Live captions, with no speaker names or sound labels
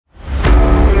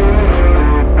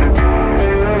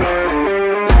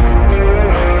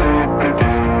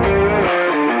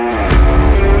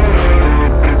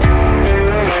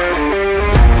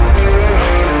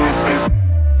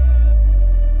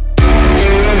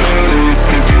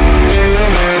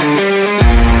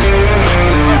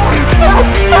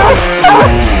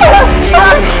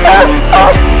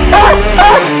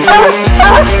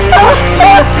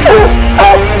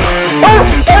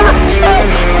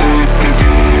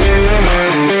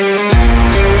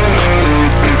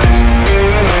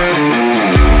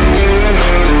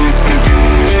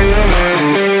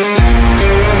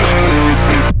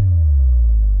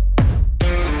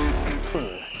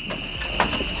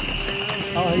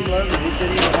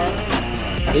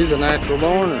He's a natural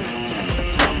borner.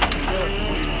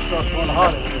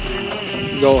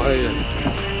 Go ahead.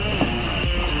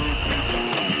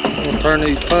 We'll turn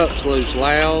these pups loose,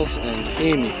 Laos and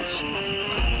Timmy's.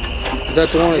 Is that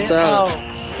the one that's out?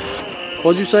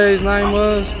 What'd you say his name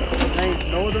was? His name's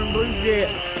Northern Blue Jet.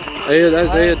 Ed,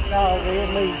 that's Ed. Dog,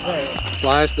 Ed needs that.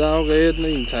 Last dog, Ed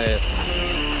needs that.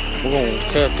 We're gonna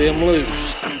cut them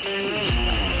loose.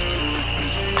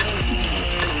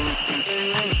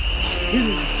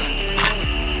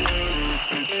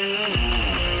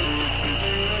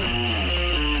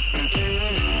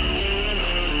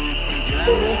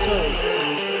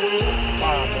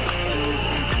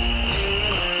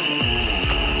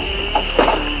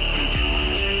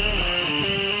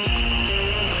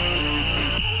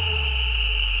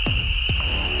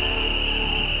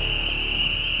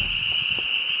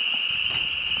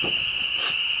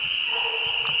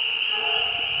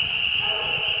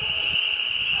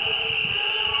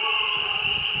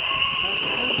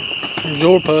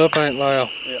 Your pup ain't loud.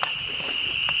 Yeah.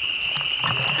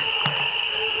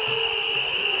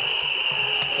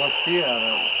 What's she out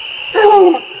of?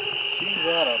 She's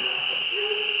out of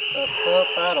a pup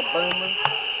out of Boomer.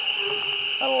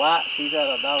 Out of Light. She's out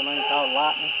of a dog named called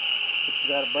Lightning.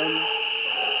 She's out of Boomer.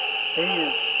 He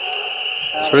is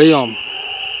out Three of them.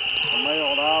 A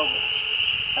male dog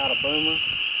out of Boomer.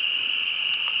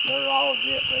 They're all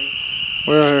jet beef.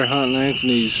 We're out here hunting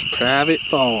Anthony's private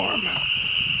farm.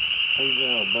 He's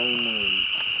out of Boomer and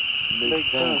big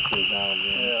country dog.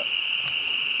 Yeah.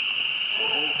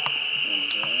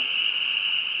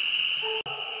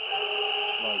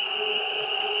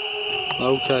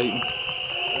 Locating.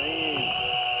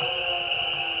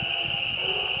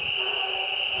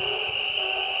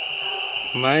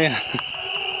 Man.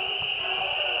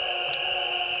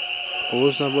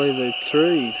 Boys, I believe they've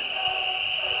treed.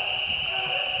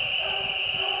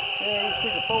 Yeah, you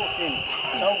stick a fork in it.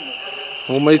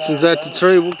 We'll meet you at the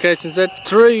tree. We'll catch you at the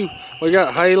tree. We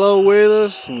got Halo with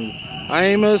us, and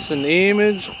Amos, and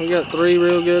Image. We got 3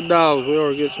 real good dogs. We ought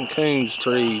to get some coons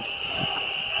treed.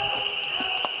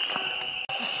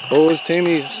 Boys,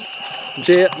 Timmy's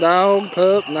jet dog,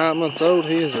 pup, 9 months old.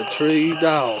 He is a tree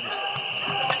dog.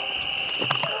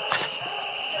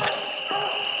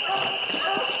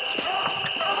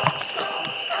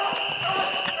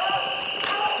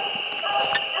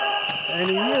 And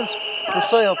he is for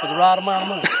sale for the right amount of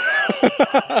money.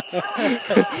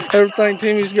 Everything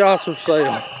Timmy's got's for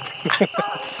sale.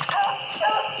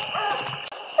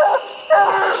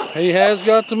 He has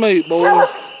got the meat, boys.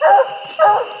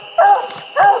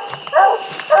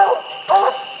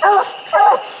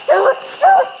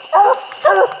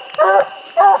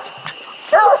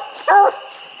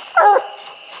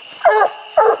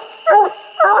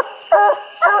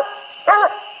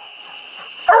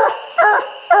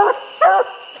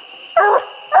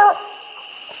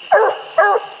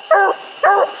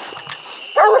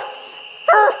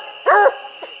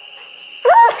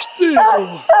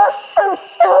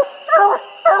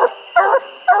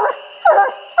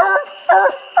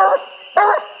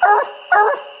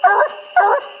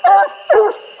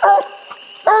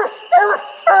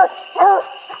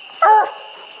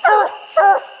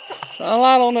 Shine a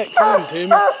light on that coon,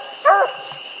 Timmy.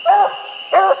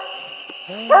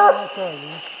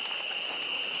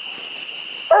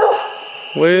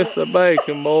 With the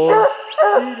bacon, boy.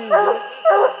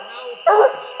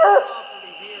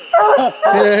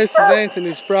 Yeah, this is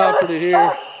Anthony's property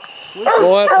here.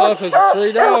 Boy, that pup is a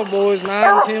tree dog, boys.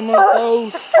 9, 10 months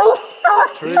old.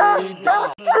 Tree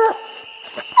dog.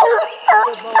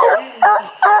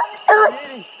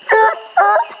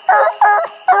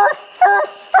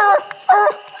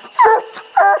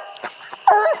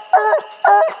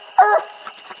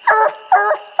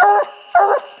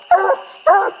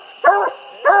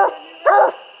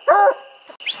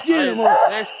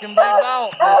 This can be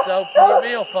bought. Just open your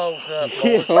billfolds up,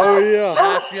 boys. Oh, yeah.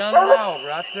 Nice young dog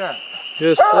right there.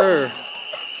 Yes, sir.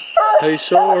 He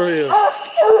sure is.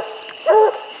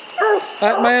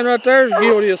 That man right there is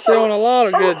guilty of selling a lot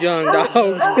of good young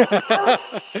dogs.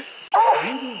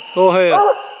 Go ahead.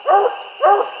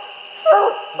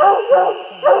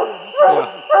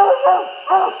 Yeah.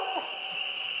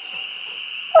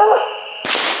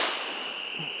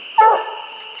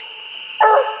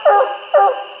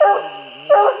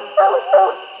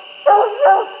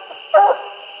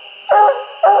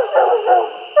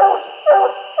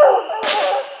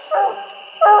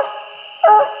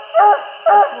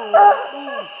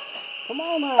 Come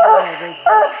on out there, big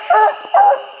boy.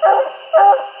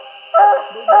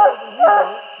 Big boy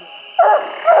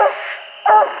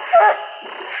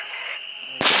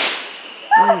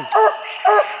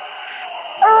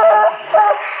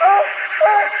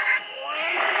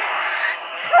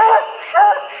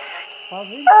over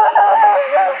here.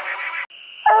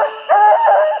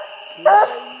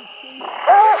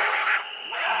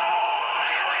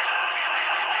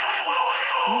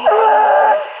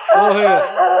 Go ahead.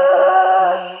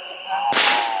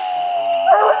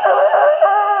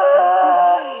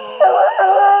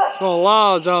 It's gonna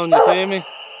lodge on you, Timmy.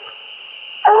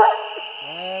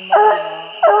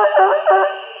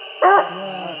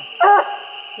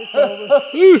 It's over.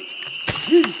 That's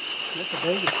a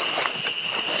baby.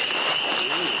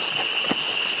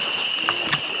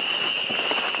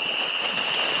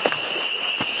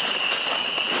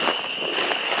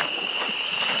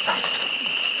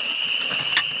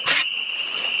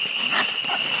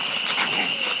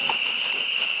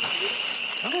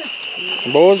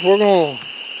 Boys, we're gonna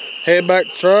head back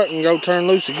to the truck and go turn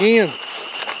loose again.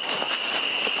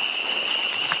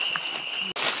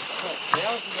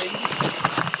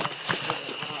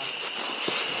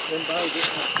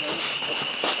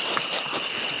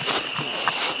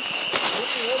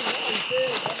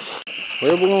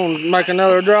 Well, we're gonna make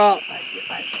another drop.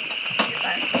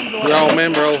 Y'all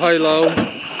remember old Halo,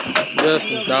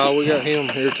 Justin's dog? We got him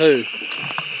here too.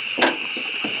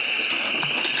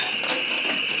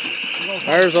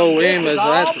 There's old Image.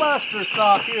 That's Buster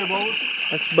stock here, boys.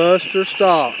 That's Buster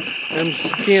stock. Them's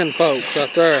kin folks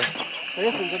right there.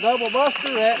 This is a double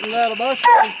Buster. That and that a Buster.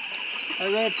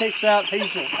 That red picks out.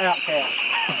 He's an outcast.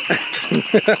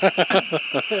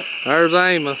 There's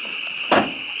Amos.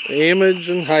 Image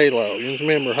and Halo. You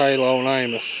remember Halo and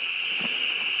Amos.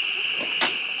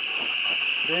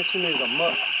 This one is a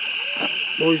mutt.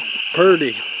 Boy's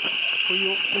purdy. Who you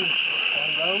want to see? Down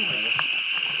the road?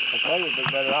 I tell you, it'd be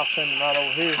better. I'll send them right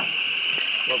over here.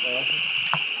 Look, man.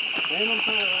 Send them to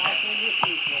the right in this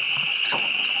way.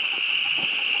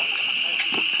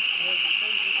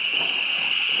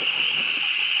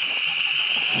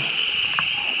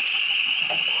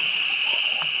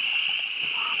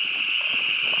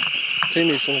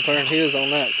 Timmy's gonna turn his on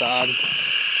that side.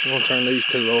 I'm gonna turn these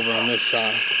two over on this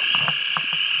side.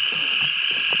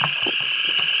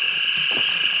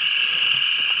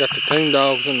 Got the coon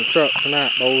dogs in the truck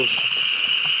tonight, boys.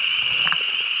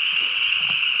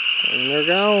 And they're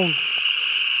gone.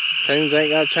 Coons ain't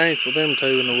got a chance with them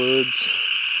two in the woods.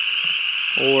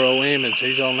 Or old Image,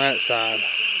 he's on that side.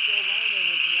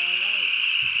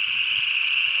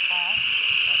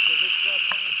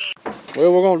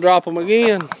 Well, we're gonna drop them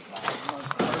again.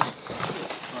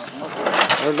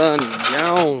 They're done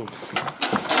gone.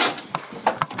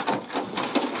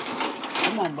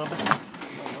 Come on, Bubba.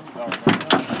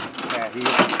 Yeah, he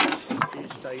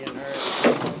stay in there.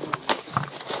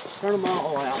 Turn them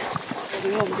all out. What do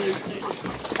you want to do?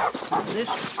 This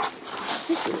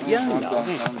is a young dog.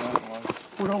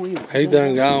 What are we? He's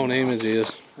done gone, Image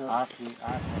is.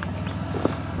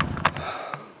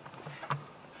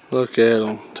 Look at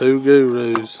them, two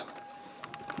gurus.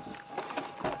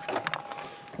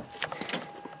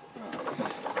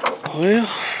 Well,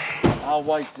 I'll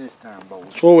wait this time,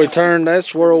 boys. before we turn,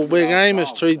 that's where old Big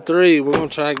Amos treed 3. We're gonna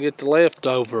try and get the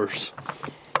leftovers.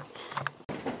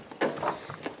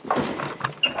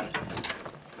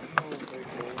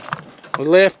 We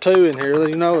left 2 in here.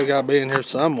 You know we gotta be in here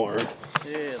somewhere.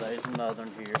 Yeah, there's another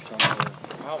one here somewhere.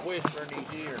 I'll whisper in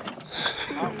his ear.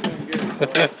 I'm gonna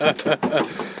get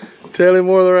it. Tell him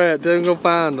where they're at. Tell him go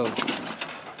find them.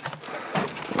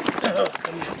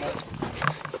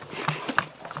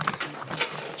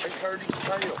 He hurt his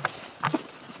tail.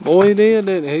 Boy, he did,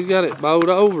 didn't he? He got it bowed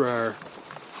over there.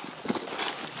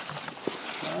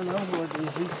 I know what it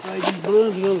is. He's afraid these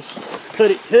balloons are gonna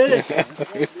cut it to it.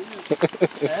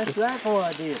 That's exactly what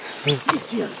I did.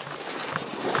 Get you.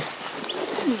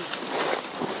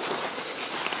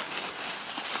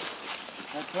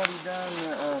 That's what he done.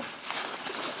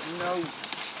 You know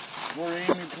where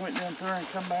Image went down there and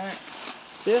come back?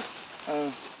 Yeah.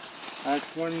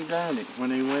 That's when he done it.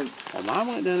 When he went. Well, I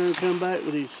went down there and come back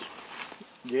with his.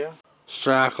 Yeah.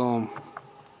 Strike them.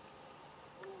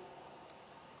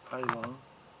 Halo.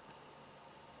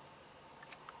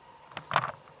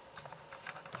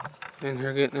 In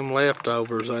here getting them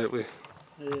leftovers, ain't we?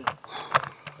 Yeah.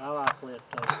 I like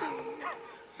leftovers.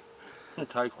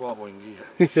 Take what we can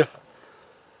get. Yeah.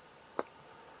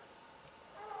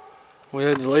 We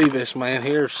had to leave this man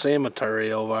here,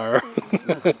 cemetery over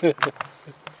there.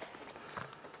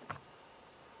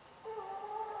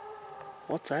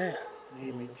 What's that?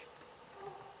 Image.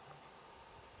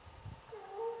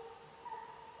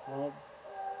 Oh,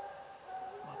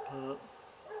 my pup.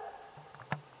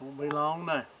 Won't be long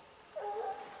now.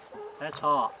 That's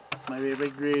hot. Maybe a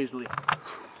big grizzly.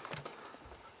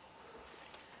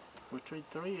 We treated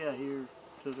 3 out here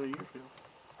 2 or 3 years ago.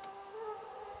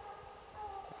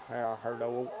 I heard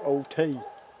OT. Yeah.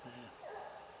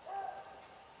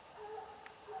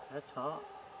 That's hot.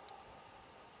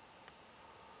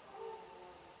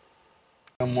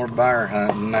 No more bear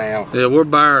hunting now. Yeah, we're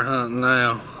bear hunting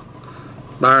now.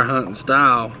 Bear hunting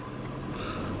style.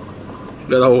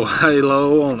 Got old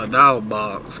Halo on the dog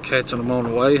box, catching them on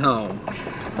the way home.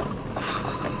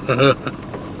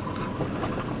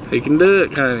 He can do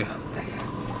it, can't he?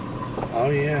 Oh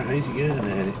yeah, he's good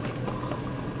at it.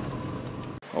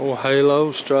 Old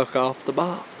Halo struck off the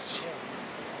box.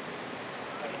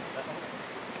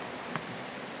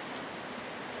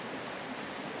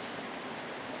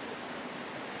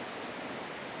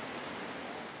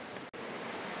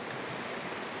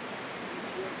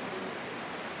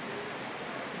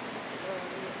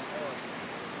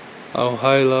 Oh,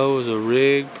 Halo is a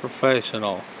rig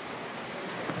professional.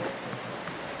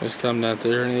 Just come out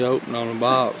there and he opened on the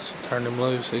box, turned him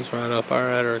loose. He's right up there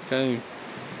at our coon.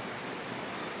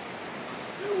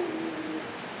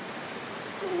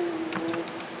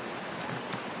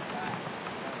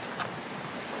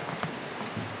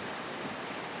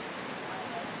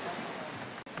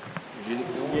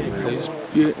 He's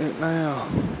getting it now.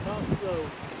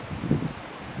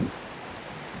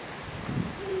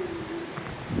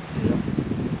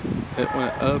 It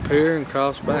went up here and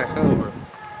crossed back over.